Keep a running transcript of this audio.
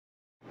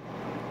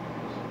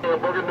No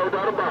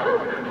doubt about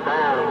it.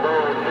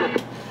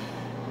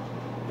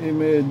 Hey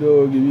mad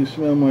dog, if you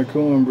smell my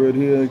cornbread,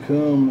 here I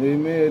come. Hey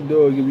mad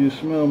dog, if you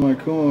smell my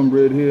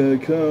cornbread, here I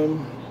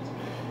come.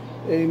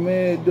 Hey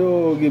mad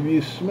dog, if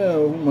you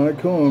smell my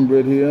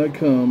cornbread, here I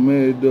come.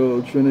 Mad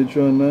dog,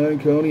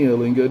 Trinitron9, Coney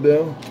Ellen, got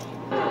down.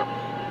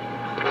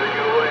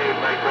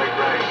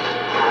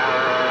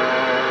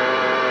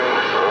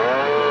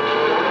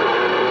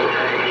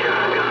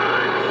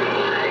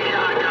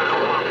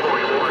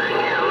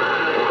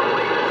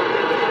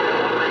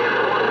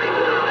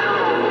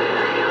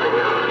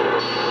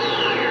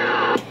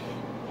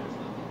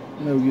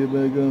 No get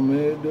back on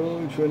Mad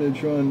Dog.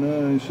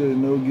 Trinitron9 said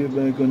no get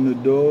back on the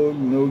dog.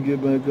 No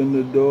get back on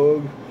the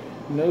dog.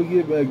 No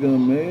get back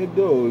on Mad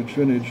Dog.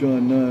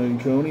 Trinitron9,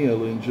 Coney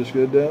Ellen, just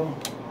got down.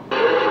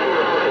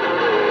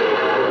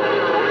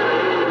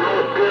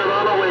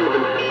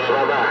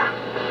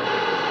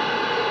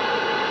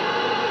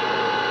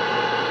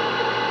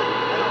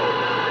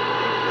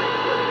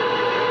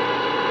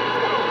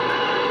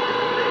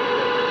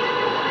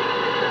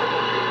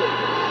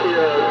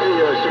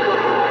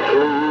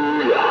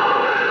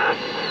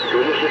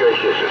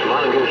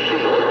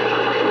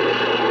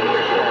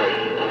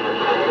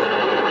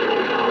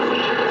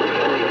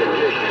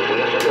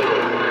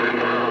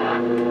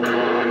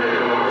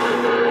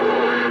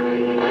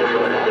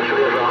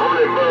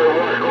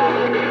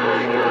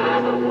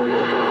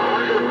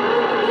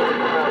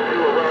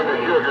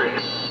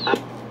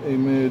 Hey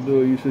Mad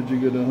Dog, you said you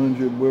got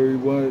 100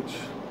 bird watch.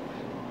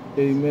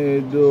 Hey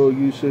Mad Dog,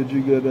 you said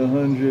you got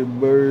 100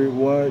 bird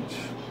watch.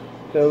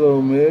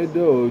 Hello Mad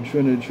Dog,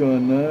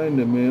 Trinitron9,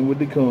 the man with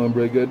the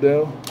cornbread, got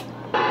down.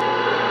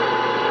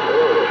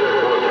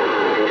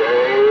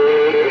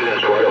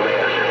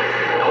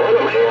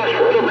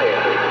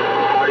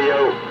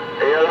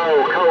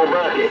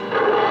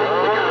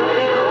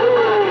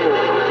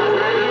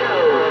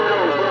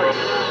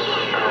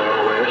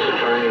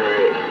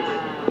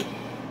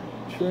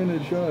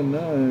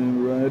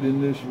 Trinitron9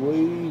 riding this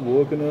wave,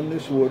 walking on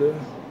this water.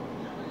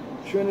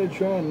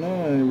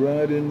 Trinitron9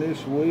 riding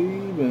this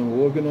wave and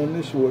walking on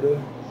this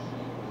water.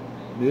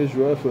 There's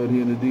rough out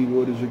here in the deep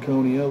waters of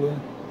Coney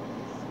Ellen.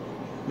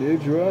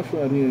 There's rough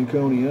out here in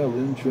Coney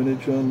Ellen.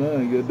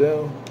 Trinitron9, get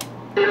down.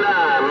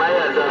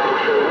 Mad dog,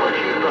 so what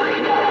you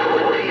think?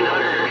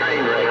 1,400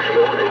 train wrecks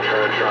going to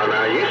Trinitron9.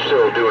 You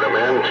still doing it,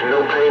 man.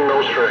 No pain,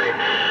 no strain.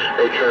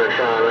 Hey,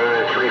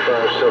 Trinitron9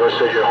 357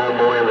 said your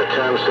homeboy in the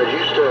 10 said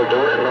you still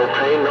doing it. No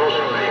pain, no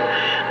strain.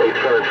 Hey,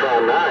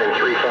 Trinitron9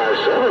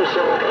 357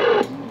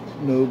 said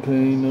no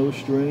pain, no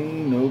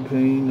strain. No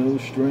pain, no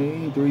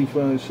strain.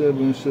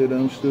 357 said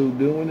I'm still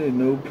doing it.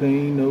 No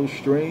pain, no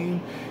strain.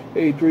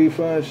 Hey,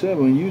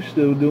 357, you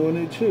still doing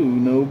it too.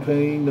 No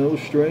pain, no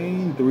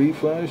strain.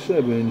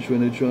 357,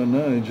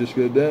 Trinitron9 just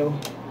got down.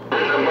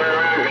 Somewhere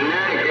around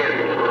Connecticut,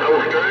 no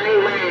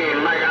strain,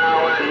 man, making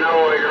all that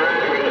noise,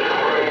 right?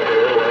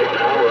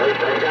 All right,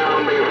 they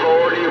got me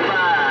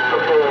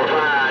 45,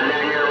 45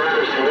 down here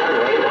around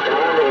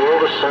time the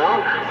world of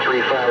sound.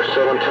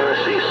 357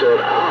 Tennessee said,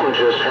 I'm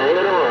just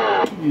hanging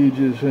around. You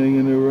just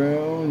hanging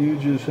around. You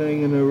just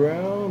hanging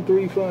around.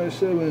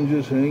 357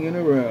 just hanging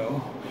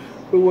around.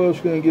 Who else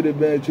gonna get it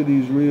back to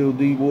these real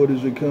deep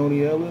waters of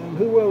Coney Ellen?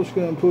 Who else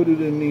gonna put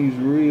it in these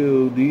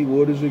real deep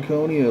waters of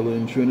Coney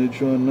Ellen?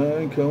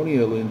 Trinitron9, Coney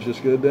Ellen,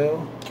 just got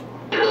down.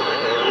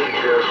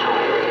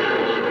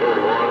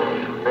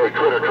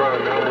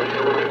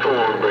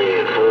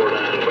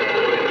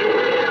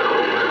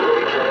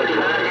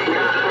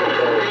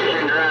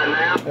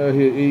 I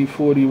hear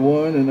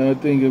 841 and I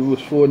think it was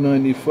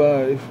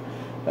 495.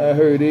 I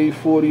heard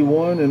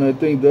 841 and I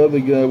think the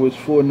other guy was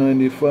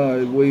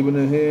 495. Waving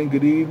a hand,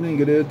 good evening,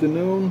 good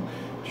afternoon.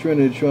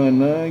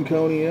 Trinitron9,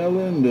 Coney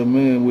Ellen, the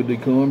man with the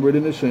cornbread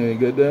in his hand.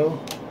 Got down?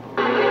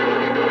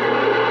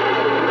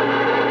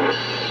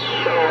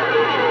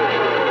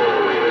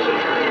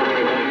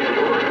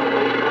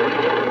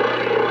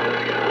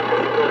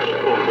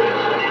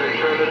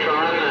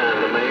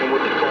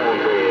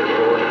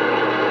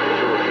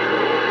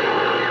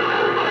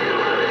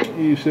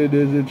 You said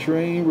there's a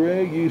train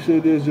wreck. You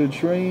said there's a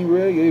train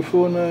wreck.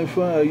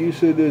 8495. You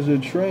said there's a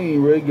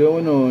train wreck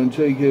going on.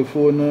 Take it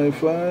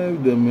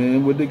 495. The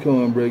man with the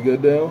cornbread.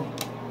 Got down.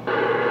 Roger,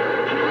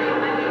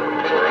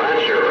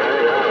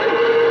 right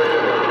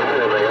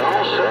on. They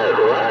all said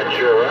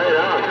Roger, right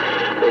on.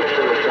 They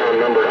finished on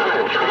number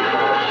 9,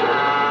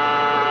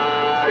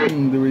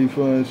 357.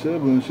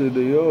 357 said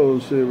they all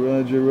said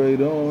Roger,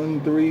 right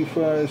on.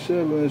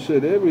 357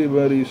 said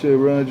everybody said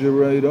Roger,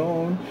 right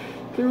on.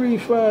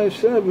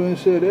 357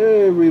 said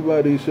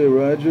everybody said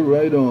Roger,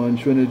 right on.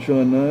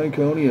 Trinitron9,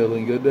 Coney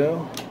Ellen, got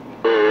down.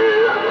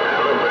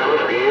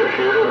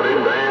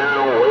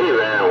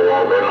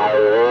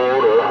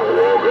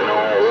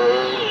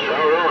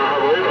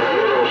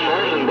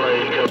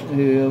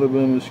 Hey,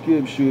 Alabama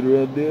skip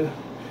shooter out there.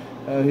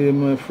 I hear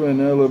my friend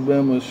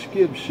Alabama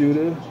skip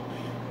shooter.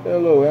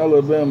 Hello,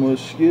 Alabama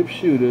skip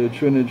shooter.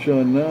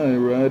 Trinitron9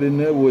 riding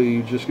that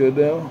wave. Just got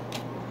down.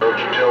 Tell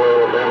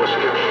Alabama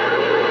skip shooter.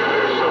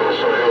 So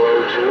hello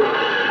to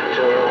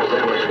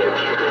Alabama skip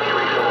shooter.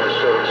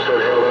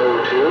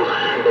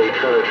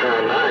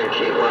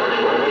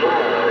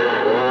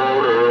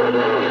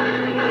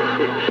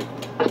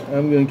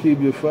 I'm going to keep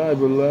your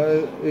 5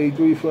 alive.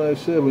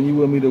 8357, you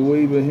want me to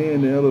wave a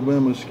hand to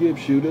Alabama skip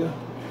shooter?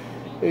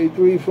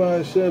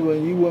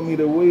 8357, you want me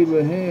to wave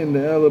a hand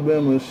to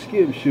Alabama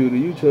skip shooter?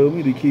 You told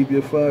me to keep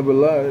your 5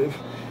 alive.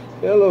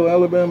 Hello,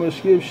 Alabama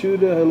skip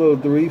shooter. Hello,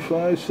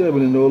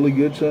 357, and all the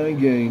good time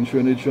games.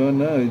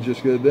 Trinitron9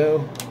 just got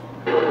down.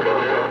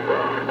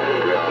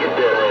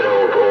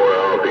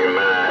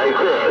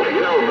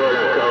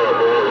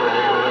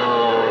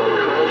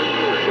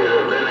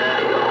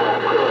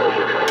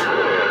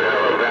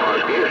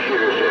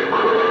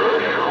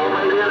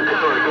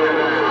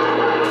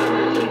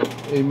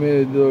 Hey,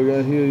 Mad Dog,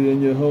 I hear you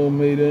in your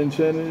homemade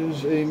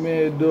antennas. Hey,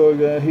 Mad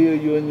Dog, I hear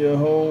you in your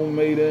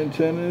homemade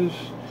antennas.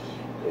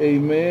 Hey,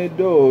 Mad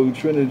Dog,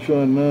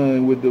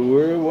 Trinitron9 with the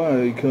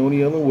worldwide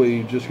Coney Ellen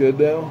wave just got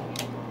down.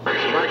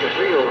 Appreciate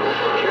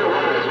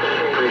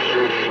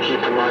you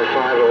keeping my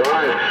 5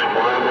 alive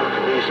while I'm up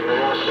in these for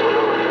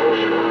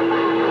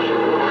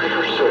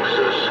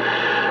 6s.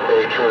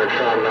 Hey,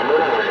 Trinitron number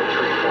 9,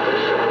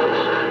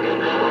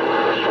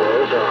 357.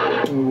 Well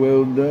done.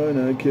 Well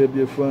done, I kept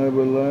your 5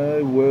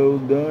 alive. Well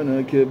done,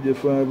 I kept your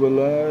 5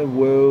 alive.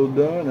 Well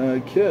done, I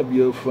kept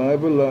your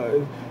 5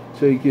 alive.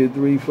 Take it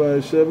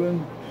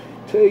 357.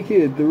 Take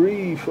it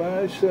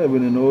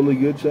 357 and all the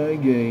good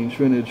time games.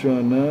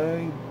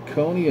 Trinitron9,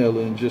 Coney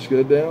Ellen just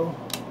got down.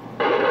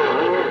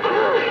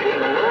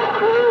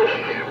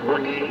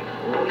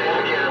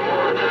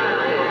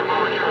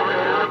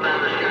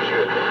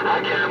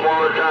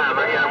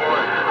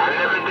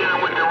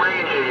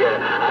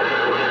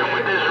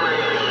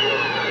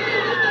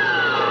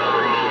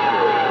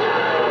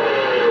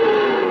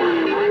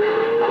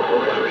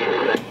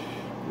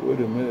 What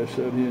a mess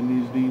out here in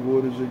these deep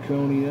waters of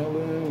Coney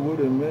Ellen. What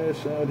a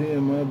mess out here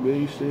in my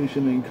base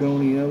station in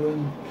Coney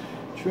Ellen.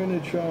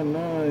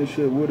 Trinitron9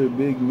 said, what a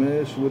big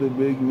mess, what a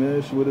big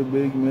mess, what a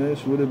big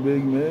mess, what a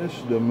big mess.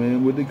 The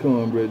man with the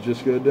cornbread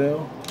just got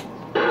down.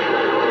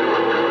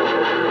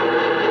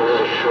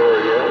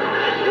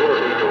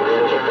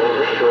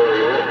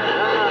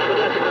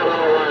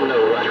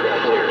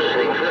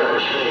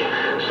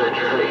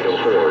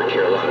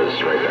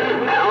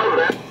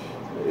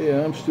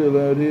 Yeah, I'm still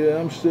out here.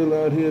 I'm still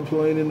out here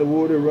playing in the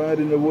water,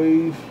 riding the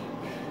wave.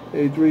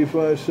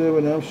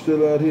 8357, I'm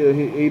still out here. I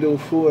hit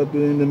 804 up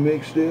in the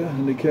mix there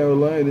in the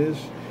Carolinas.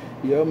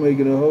 Y'all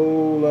making a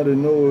whole lot of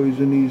noise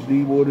in these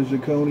deep waters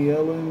of Coney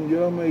Ellen.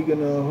 Y'all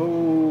making a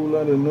whole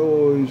lot of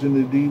noise in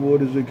the deep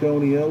waters of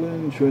Coney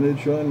Ellen.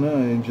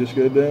 Trinitron9 just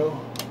got down.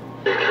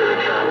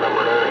 Trinitron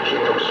number 9,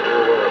 keep them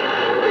stirred up.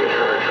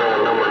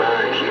 Trinitron number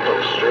 9, keep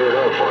them stirred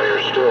up while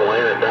you're still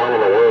laying it down on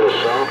the world of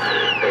sound.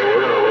 Hey,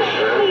 we're going to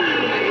listen in.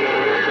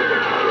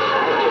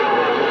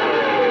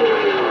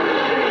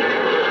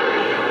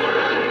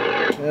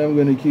 I'm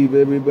going to keep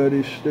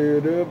everybody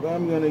stirred up.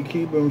 I'm going to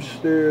keep them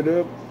stirred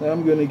up.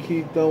 I'm going to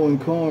keep throwing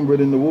cornbread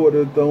in the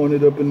water, throwing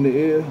it up in the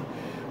air.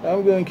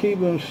 I'm going to keep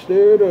them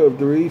stirred up.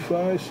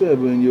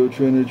 357, your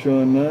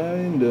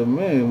Trinitron9, the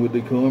man with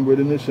the cornbread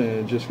in his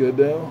hand, just got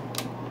down.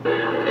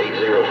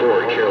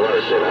 804,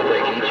 Carolina said, I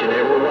think each and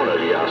every one of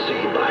you, I'll see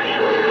you bye.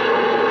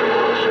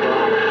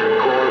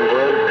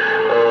 Cornbread,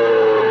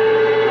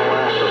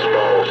 molasses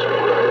balls,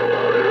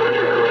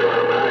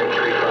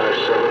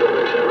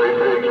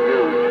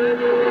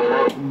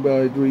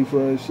 By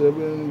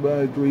 357,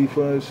 by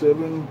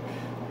 357,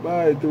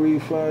 by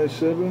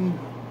 357.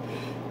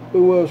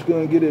 Who else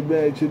gonna get it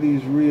back to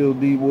these real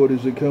deep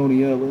waters of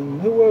Coney Ellen?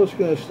 Who else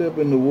gonna step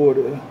in the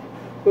water?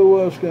 Who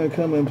else gonna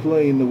come and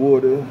play in the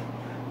water?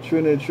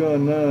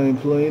 Trinitron9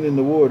 playing in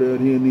the water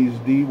out here in these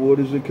deep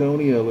waters of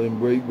Coney Ellen.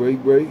 Break,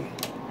 break, break.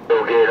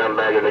 Okay, I'm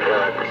back in the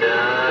car.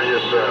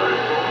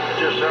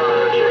 Just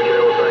check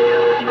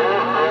everything out.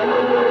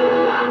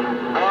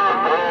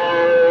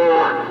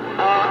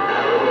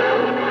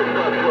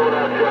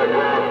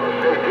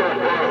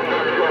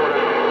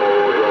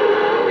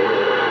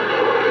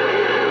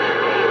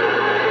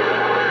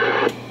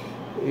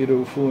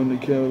 .804 in the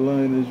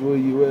Carolinas, where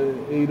you at?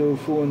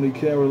 804 in the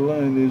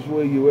Carolinas,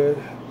 where you at?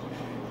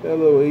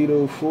 Hello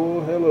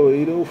 804, hello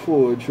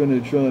 804,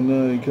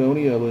 Trinitron9,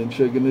 Coney Ellen,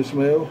 checking this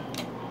mail.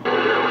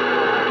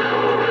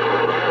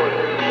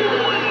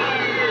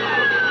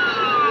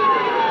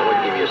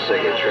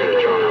 Second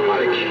Trinitron, I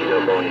might have keyed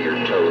up on your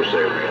toes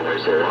there, man.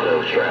 There's a lot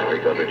of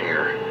traffic up in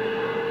here.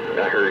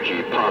 I heard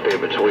you pop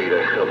in between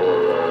a couple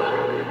of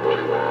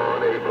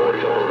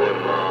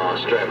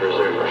strappers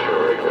there for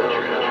sure.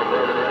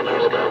 You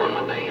spelling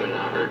my name, and I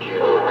heard you.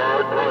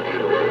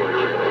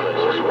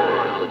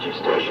 Technology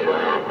station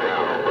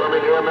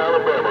Birmingham,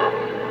 Alabama.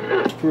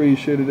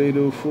 Appreciate it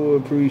 804,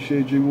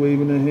 appreciate you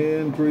waving a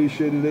hand,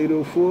 appreciate it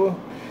 804.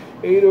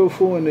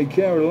 804 in the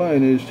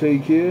Carolinas,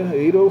 take care.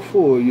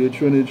 804, your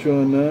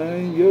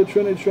Trinitron9, your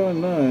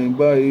Trinitron9,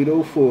 by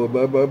 804,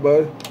 bye, bye,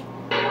 bye.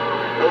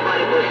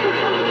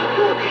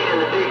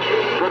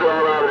 Get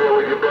on out of there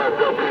when you back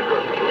up.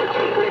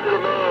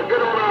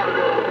 Get on out of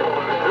there.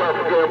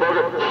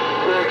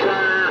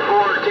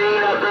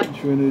 614 up there.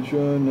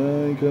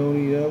 Trinitron9,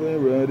 Coney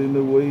Island, riding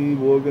the wave,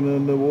 walking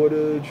on the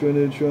water.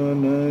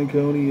 Trinitron9,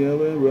 Coney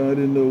Island,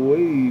 riding the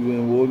wave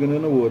and walking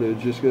on the water.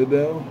 Just got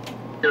down.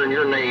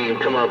 Your name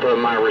come up on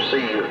my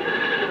receive.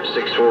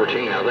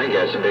 614, I think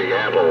that's a Big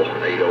Apple.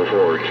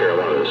 804,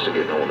 Carolina's to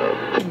get on up.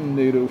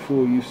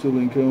 804, you still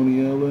in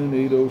Coney Island?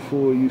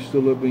 804, you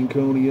still up in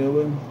Coney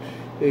Island?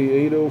 Hey,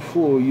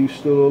 804, you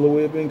still all the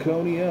way up in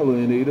Coney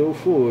Island?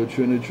 804,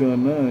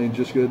 Trinitron9,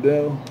 just got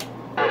down.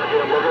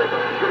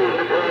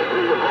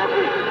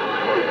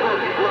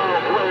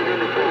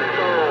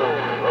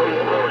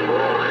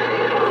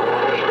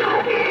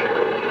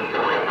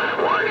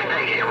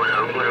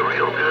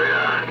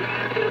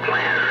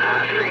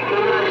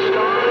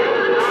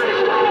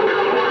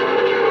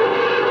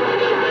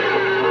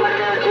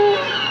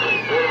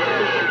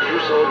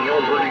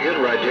 Pretty good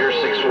right there,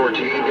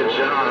 614. Good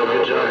job,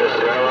 good job. This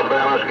is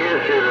Alabama's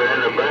gift shooter in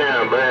the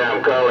bam,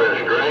 bam, color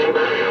string.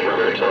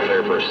 Very tough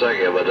there for a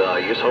second, but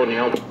you just holding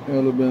on.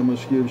 Alabama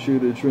skip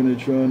shooter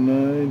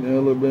Trinitron9.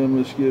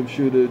 Alabama skip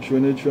shooter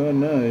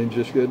Trinitron9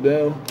 just got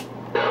down.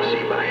 I'll see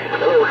you, bye.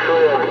 Hello,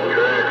 Trinitron,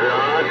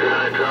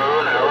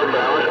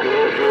 Alabama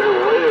skip shooter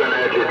waving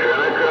at you,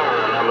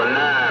 Trinitron. Number 9,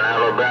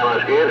 Alabama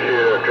skip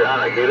shooter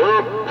trying to get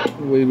up.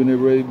 Waving it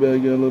right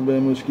back,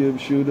 Alabama skip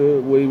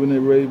shooter. Waving it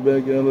right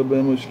back,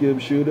 Alabama skip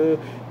shooter.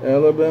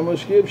 Alabama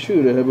skip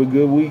shooter. Have a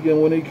good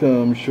weekend when it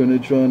comes.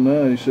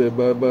 Trinitron9 said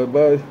bye, bye,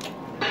 bye.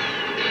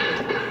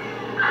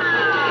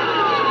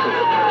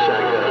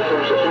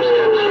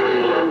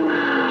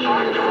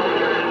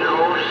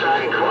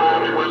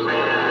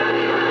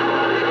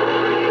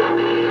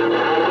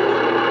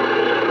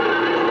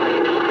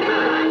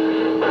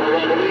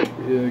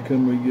 Here I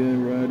come again,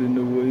 riding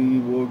the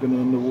wave, walking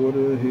on the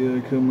water. Here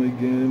I come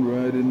again,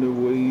 riding the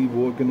wave,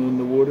 walking on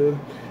the water.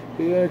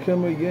 Here I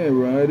come again,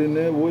 riding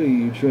that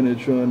wave.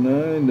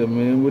 Trinitron9, the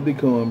man with the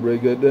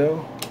cornbread, got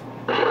down.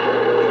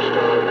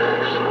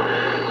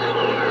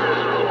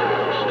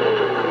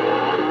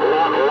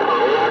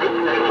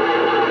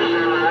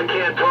 I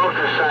can't talk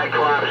to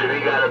Cyclops if he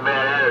got a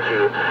bad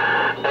attitude.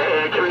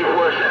 Hey,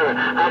 347,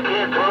 I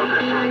can't talk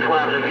to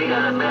Cyclops if he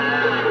got a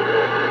bad attitude.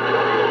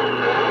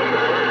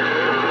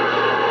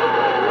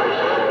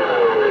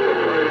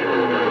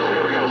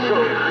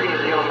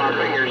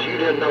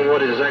 Didn't know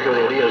what exactly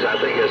it is. I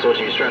think that's what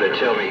you was trying to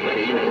tell me. You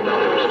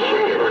thought it was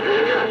chicken.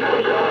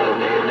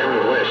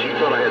 Nevertheless, you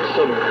thought I had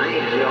some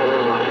greasy all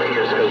over my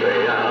fingers because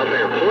I've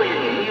been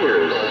playing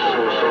years.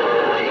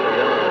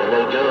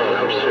 Well done.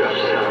 I'm guessing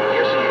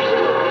you're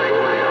still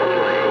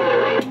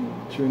playing.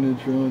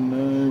 Trinitron9,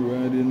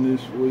 riding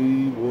this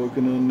wave,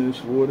 walking on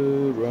this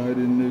water,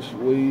 riding this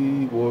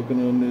wave, walking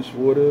on this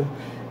water.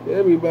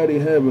 Everybody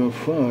having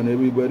fun.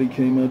 Everybody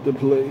came out to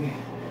play.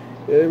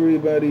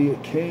 Everybody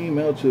came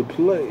out to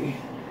play.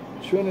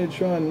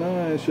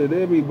 Trinitron9 said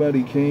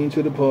everybody came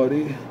to the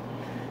party.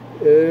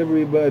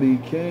 Everybody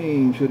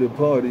came to the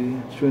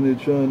party.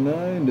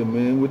 Trinitron9, the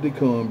man with the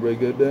cornbread,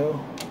 got down.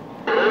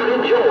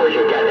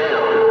 Georgia got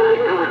down.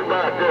 It was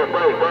back there,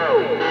 bro.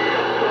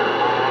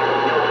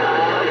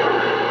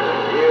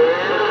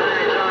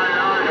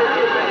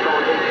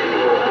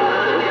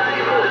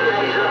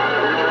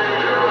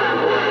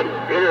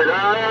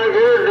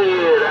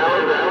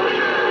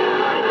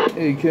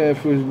 Hey,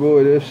 Catfish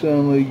Boy, that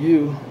sound like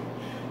you.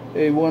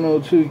 Hey,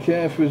 102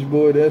 Catfish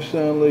Boy, that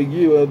sound like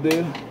you out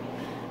there.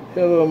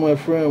 Hello, my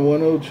friend,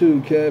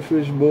 102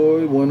 Catfish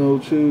Boy,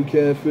 102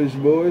 Catfish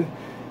Boy.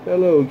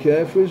 Hello,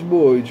 Catfish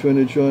Boy,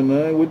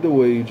 Trinitron9 with the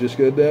wave, just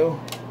got down.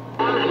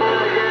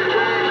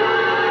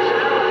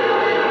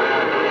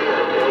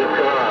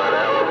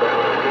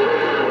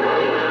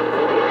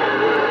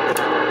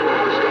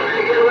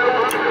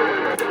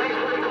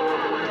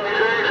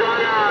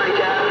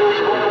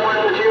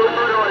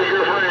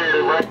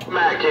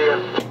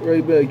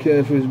 Right back,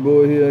 Catfish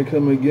Boy, here I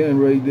come again,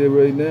 right there,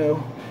 right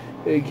now.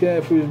 Hey,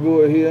 Catfish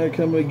Boy, here I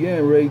come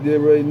again, right there,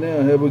 right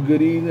now. Have a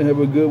good evening, have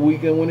a good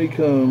weekend when it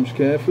comes.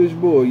 Catfish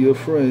Boy, your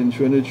friend,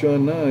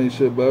 Trinitron9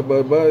 said bye,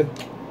 bye, bye.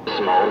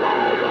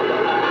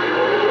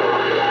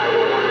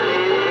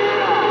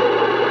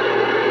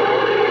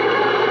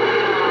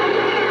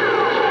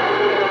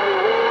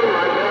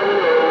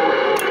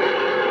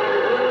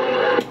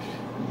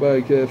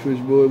 Bye, Catfish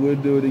Boy. We'll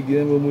do it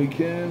again when we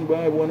can.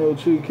 Bye,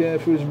 102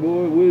 Catfish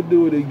Boy. We'll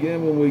do it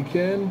again when we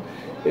can.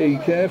 Hey,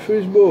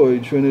 Catfish Boy,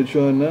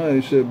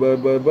 Trinitron9 said bye,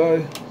 bye,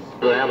 bye.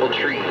 The apple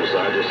trees,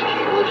 I just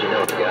can't let you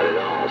know I got it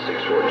all.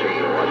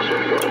 614, watch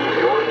it.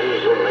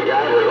 The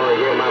guys are going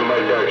to get my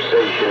mud duck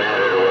station out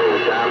of the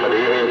road time, but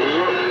even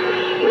here,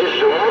 it's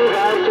the one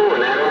guy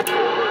doing that.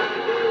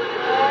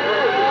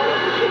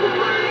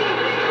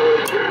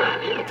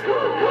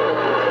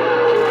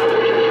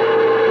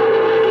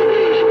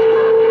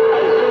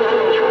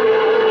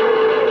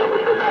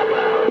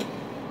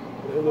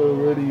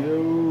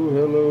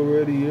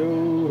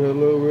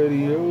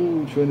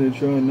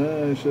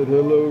 Trinitron9 said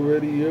hello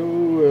radio,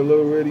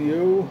 hello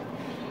radio,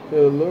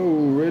 hello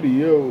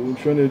radio.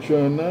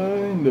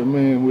 Trinitron9, the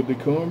man with the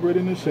cornbread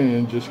in his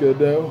hand, just got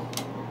down.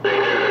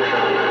 Things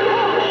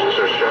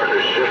are starting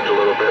to shift a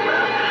little bit,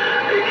 man.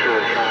 Hey,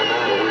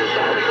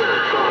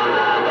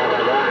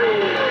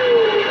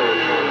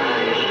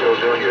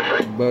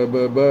 bye,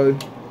 bye, bye.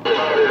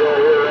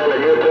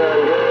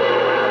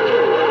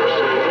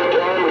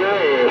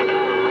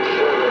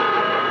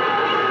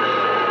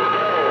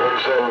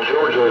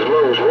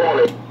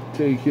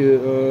 Take care,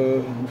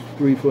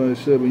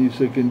 357, you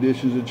said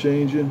conditions are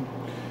changing.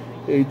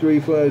 Hey,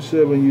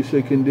 357, you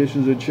said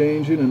conditions are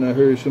changing, and I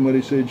heard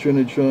somebody say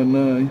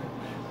Trinitron9.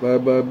 Bye,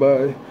 bye,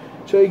 bye.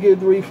 Take it,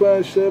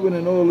 357,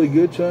 and all the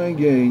good time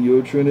gang.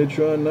 Yo,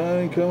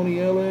 Trinitron9,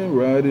 Coney Island,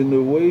 riding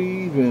the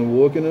wave and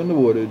walking on the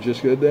water.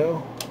 Just got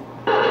down.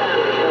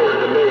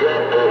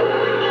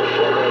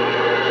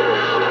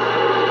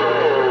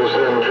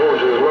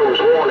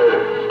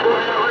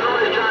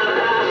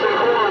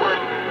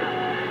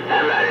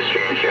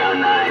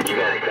 Trinitron9, you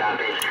got a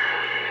copy?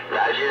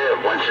 Roger,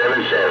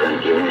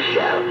 177, give me a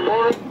shout.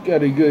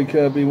 Got a good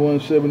copy,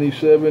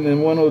 177,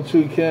 and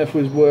 102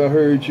 Catholics, boy, I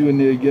heard you in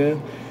there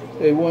again.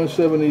 Hey,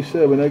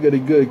 177, I got a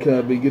good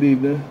copy. Good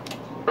evening.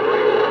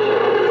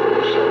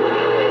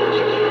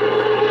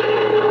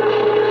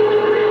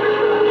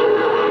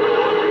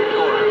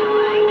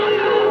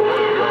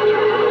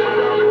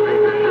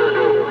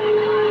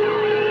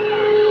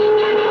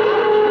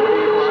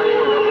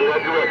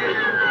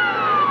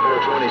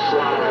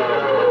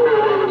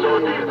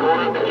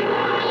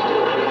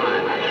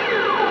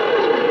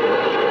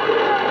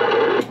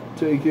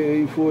 Take it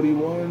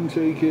 841,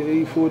 take it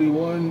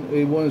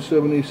 841,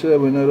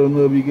 177. I don't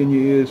know if you're getting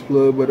your ears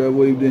plugged, but I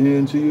waved a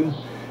hand to you.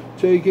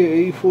 Take it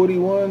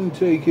 841,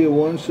 take it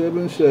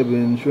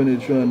 177.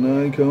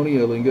 Trinitron9, Coney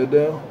Island. Got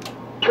down?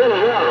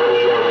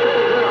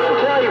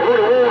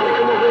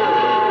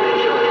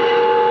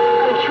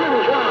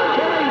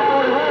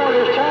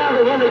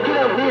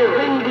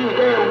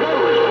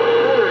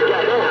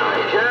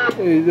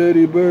 Hey,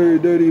 Dirty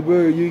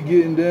Bird, you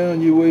getting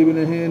down, you waving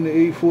a hand to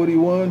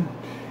 841.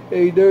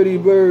 Hey, Dirty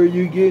Bird,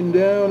 you getting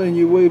down and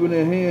you waving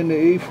a hand to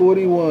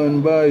 841.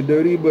 Bye,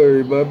 Dirty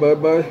Bird. Bye, bye,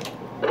 bye.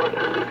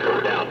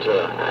 Down to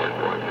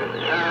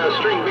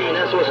String Bean,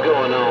 that's what's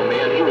going on,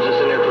 man. He was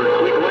just in there for a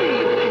quick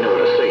wave, if you know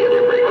what I say.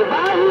 I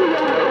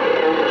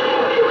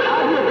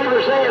hear people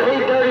saying,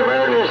 hey, Dirty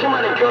Bird, and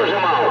somebody cuts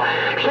them off.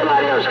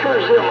 Somebody else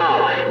cuts them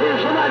off. Then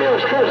somebody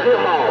else cuts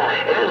them off.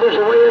 And that's what's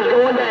the way it's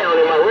going down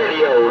in my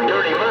radio.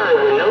 Dirty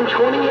Bird with no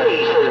 28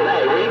 says,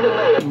 back, read the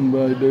mail.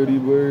 Bye, Dirty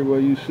Bird, while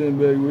you sitting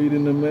back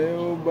reading the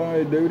mail.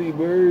 Bye, Dirty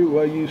Bird,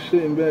 while you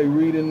sitting back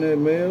reading that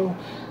mail.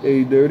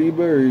 Hey, Dirty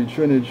Bird,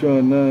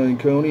 Trinitron9,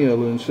 Coney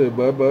Island said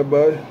bye, bye,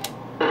 bye.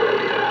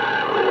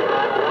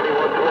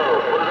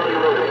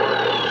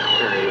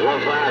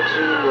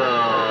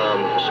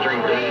 152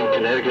 String Bean,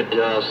 Connecticut,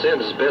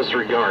 sends best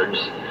regards.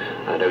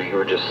 I know you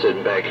were just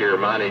sitting back here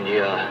minding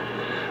your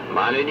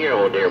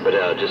own there, but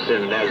just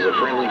sending that as a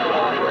friendly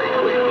thought right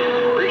quick.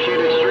 Appreciate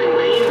it, String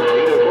Bean.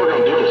 We're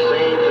going to do the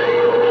same thing.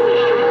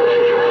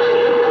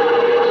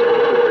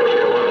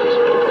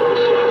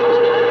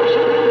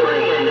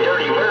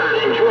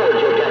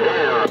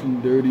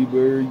 Dirty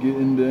Bird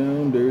getting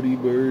down, Dirty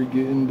Bird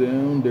getting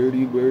down,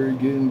 Dirty Bird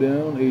getting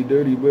down. Hey,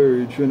 Dirty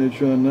Bird,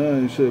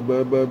 Trinitron9 said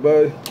bye, bye,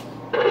 bye.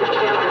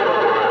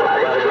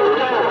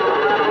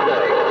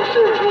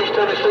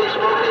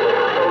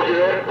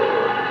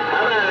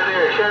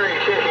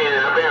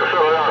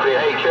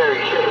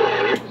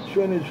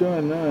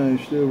 Trinitron9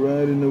 still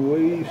riding the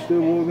wave,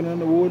 still walking on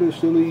the water,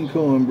 still eating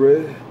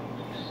cornbread.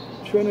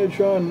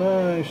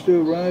 Trinitron9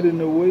 still riding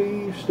the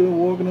wave, still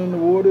walking on the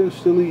water,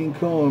 still eating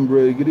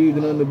cornbread. Good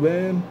evening on the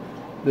band.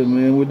 The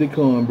man with the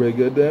cornbread.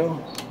 Got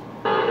down?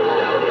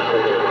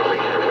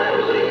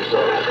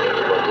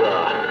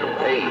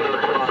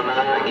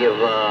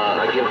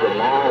 I give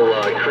them all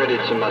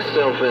credit to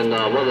myself and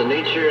Mother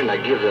Nature, and I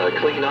give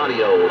clean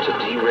audio to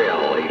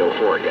Derail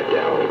 804. Got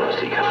down.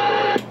 See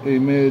how. Hey,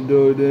 Mad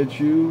Dog, that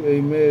you?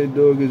 Hey, Mad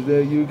Dog, is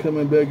that you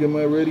coming back in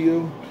my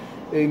radio?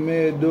 Hey,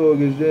 Mad Dog,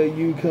 is that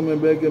you coming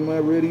back in my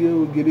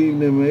radio? Good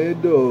evening,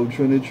 Mad Dog.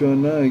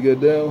 Trinitron9, got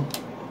down?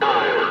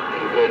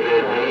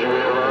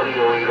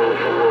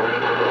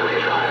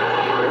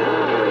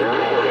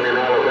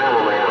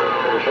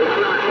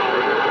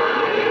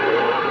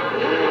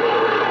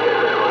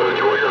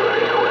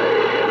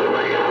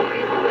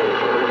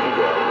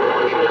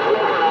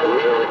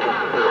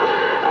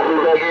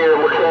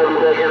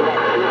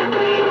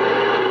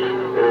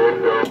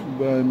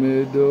 Bye,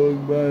 Mad Dog.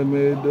 Bye,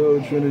 Mad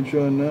Dog.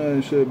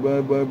 Trinitron9 said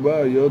bye, bye,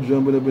 bye. Y'all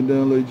jumping up and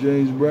down like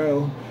James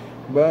Brown.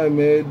 Bye,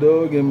 Mad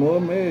Dog, and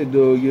more Mad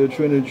Dog. Yo,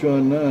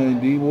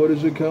 Trinitron9. D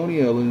Waters of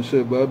Coney Island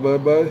said bye, bye,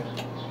 bye.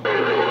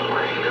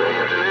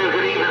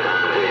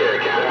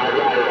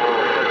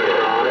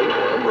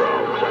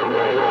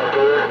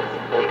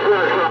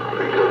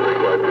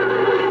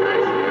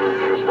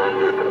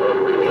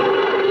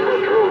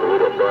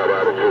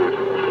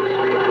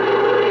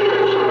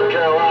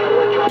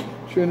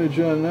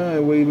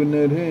 Trinitron9 waving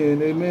that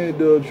hand. Hey, Mad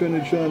Dog,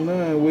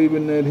 Trinitron9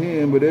 waving that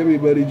hand, but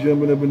everybody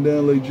jumping up and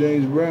down like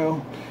James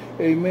Brown.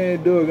 Hey,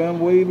 Mad Dog, I'm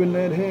waving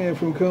that hand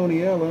from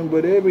Coney Island,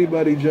 but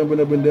everybody jumping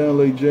up and down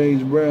like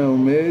James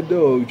Brown. Mad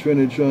Dog,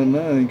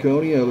 Trinitron9,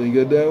 Coney Island.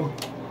 Got down?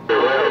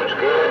 That's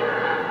good.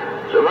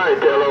 Somebody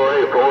tell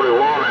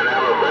 0841 in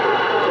Alabama.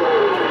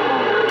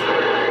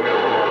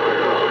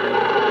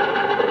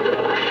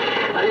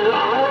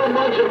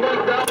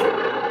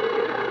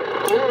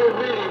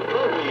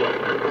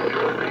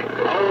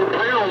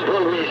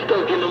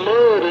 stuck in the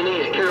mud in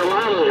East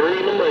Carolina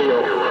reading the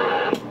mail.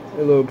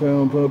 Hello,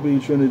 Pound Puppy,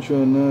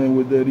 Trinitron9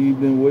 with that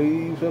evening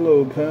wave.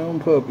 Hello,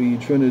 Pound Puppy,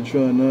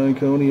 Trinitron9,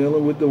 Coney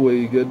Ellen with the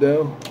wave. Get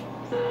down.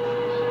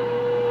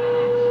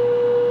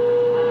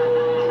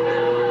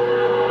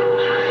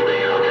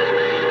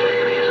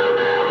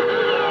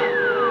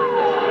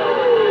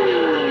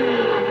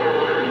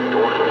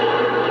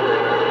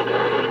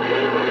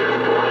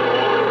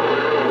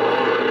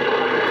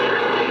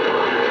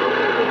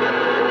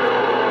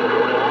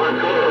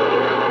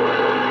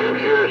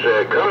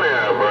 Come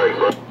here, break.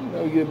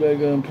 No get back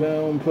on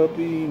Pound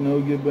Puppy,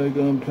 no get back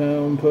on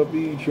Pound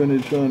Puppy,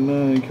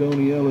 Trinitron9,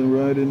 Coney Ellen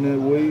riding that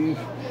wave.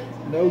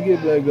 No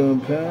get back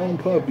on Pound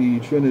Puppy,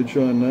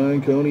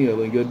 Trinitron9, Coney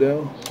Ellen. Get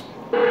down.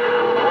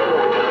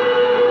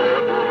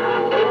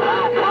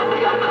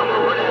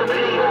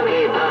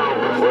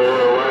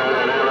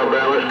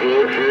 Alabama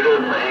skip shooter,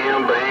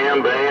 bam,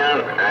 bam, bam.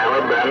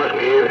 Alabama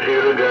skip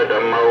shooter got the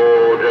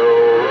mojo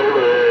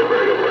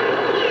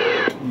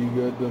rolling. You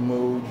got the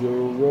mojo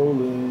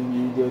rolling,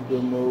 you got the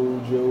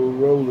mojo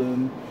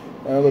rolling.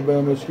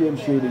 Alabama skip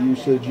shooter, you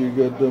said you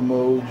got the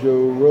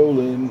mojo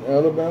rolling.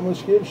 Alabama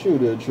skip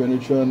shooter,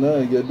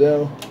 Trinitron9, get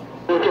down.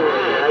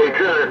 Hey,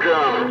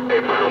 Trinitron.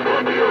 Hey, Pound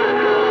Puppy,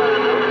 you're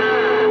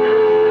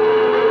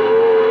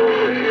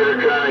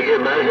trying to get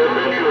back up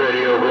in your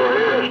radio, go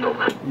ahead.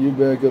 You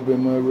back up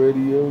in my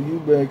radio, you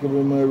back up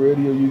in my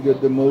radio, you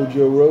got the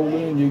mojo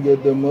rolling, you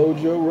got the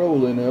mojo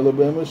rolling.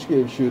 Alabama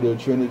skip shooter,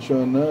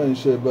 Trinitron9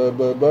 said bye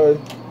bye bye.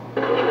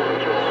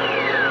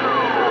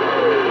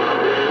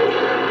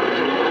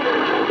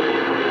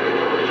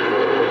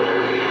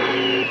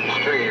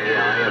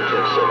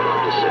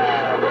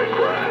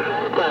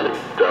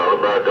 It's all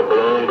about the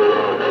boom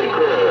boom. Hey,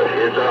 Crush,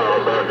 it's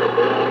all about the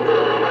boom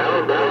boom.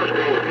 Alabama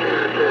skip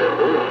shooter.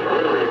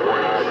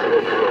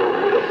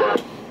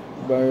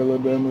 By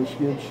Alabama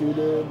skip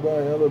shooter, by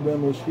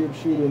Alabama skip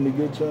shooter in the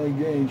good time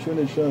game.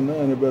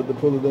 Trinitron9 about to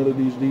pull it out of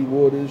these deep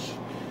waters.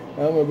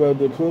 I'm about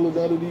to pull it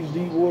out of these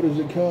deep waters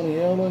at Coney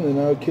Ellen, and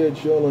I'll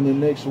catch y'all in the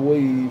next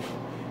wave.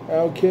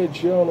 I'll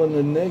catch y'all in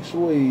the next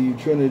wave.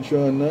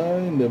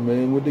 Trinitron9, the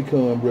man with the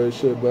cornbread,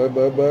 said bye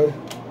bye bye.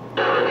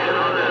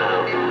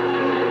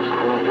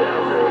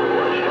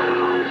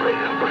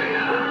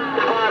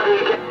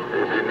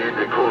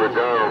 Cool it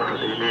down,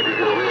 you need to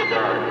get a lift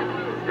down.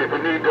 If you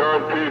need Don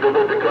P to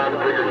let the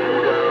configure key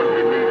down,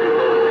 you need to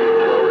load the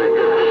utility,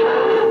 get the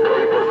sound,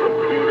 pay for some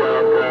key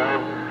down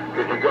time,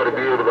 because you got to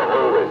be able to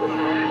hold it.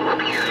 I'm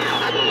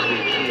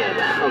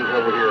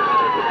over here.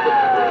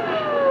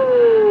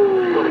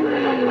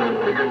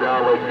 Figure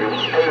down like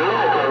this. Hey,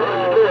 look,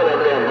 let's do it up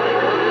there, Mike.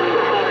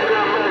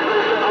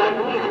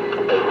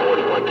 Hey,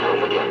 41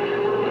 time again.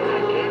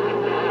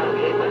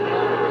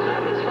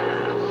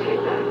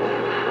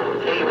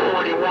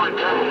 41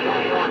 time.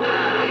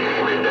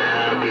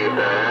 Keep it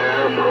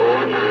down, roll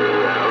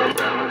through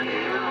Alabama.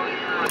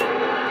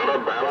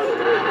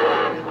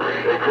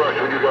 Hey, Crush,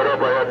 when you got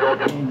up, I had no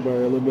time. By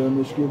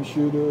Alabama skip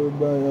shooter,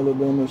 by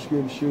Alabama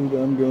skip shooter,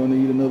 I'm going to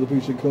eat another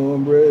piece of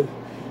cornbread.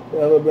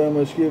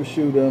 Alabama skip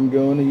shooter, I'm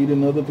going to eat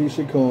another piece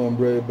of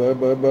cornbread. Bye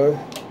bye bye.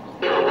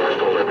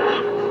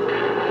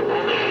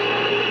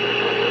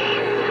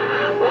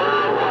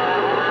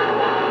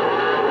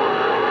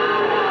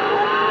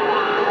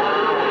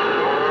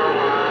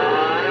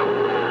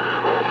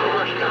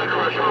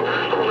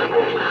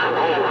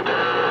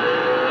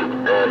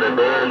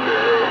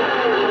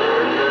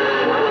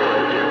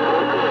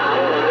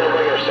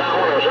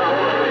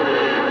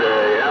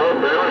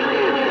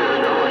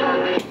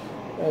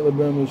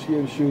 Alabama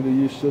skip shooter,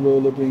 you still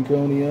all up in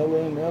Coney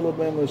Ellen?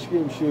 Alabama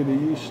skip shooter,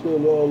 you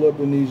still all up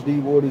in these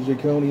deep waters of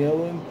Coney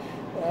Ellen?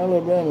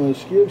 Alabama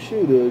skip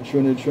shooter,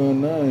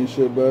 Trinitron9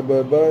 said bye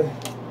bye bye.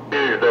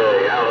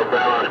 Tuesday,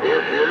 Alabama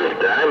skip shooter,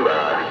 stand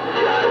by.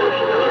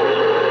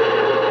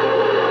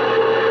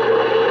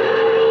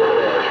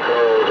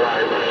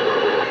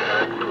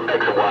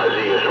 XYZ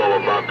is all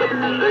about the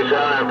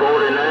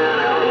 649.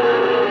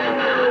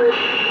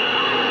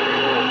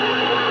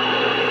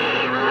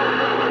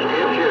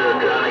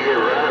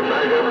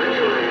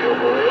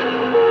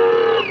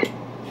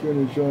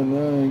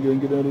 Trinitron9 gonna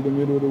get out of the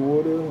middle of the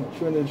water.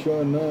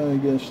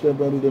 Trinitron9 gonna step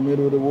out of the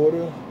middle of the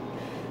water.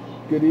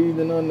 Good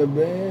evening on the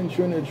band.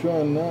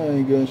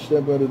 Trinitron9 gonna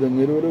step out of the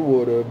middle of the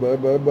water. Bye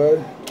bye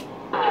bye.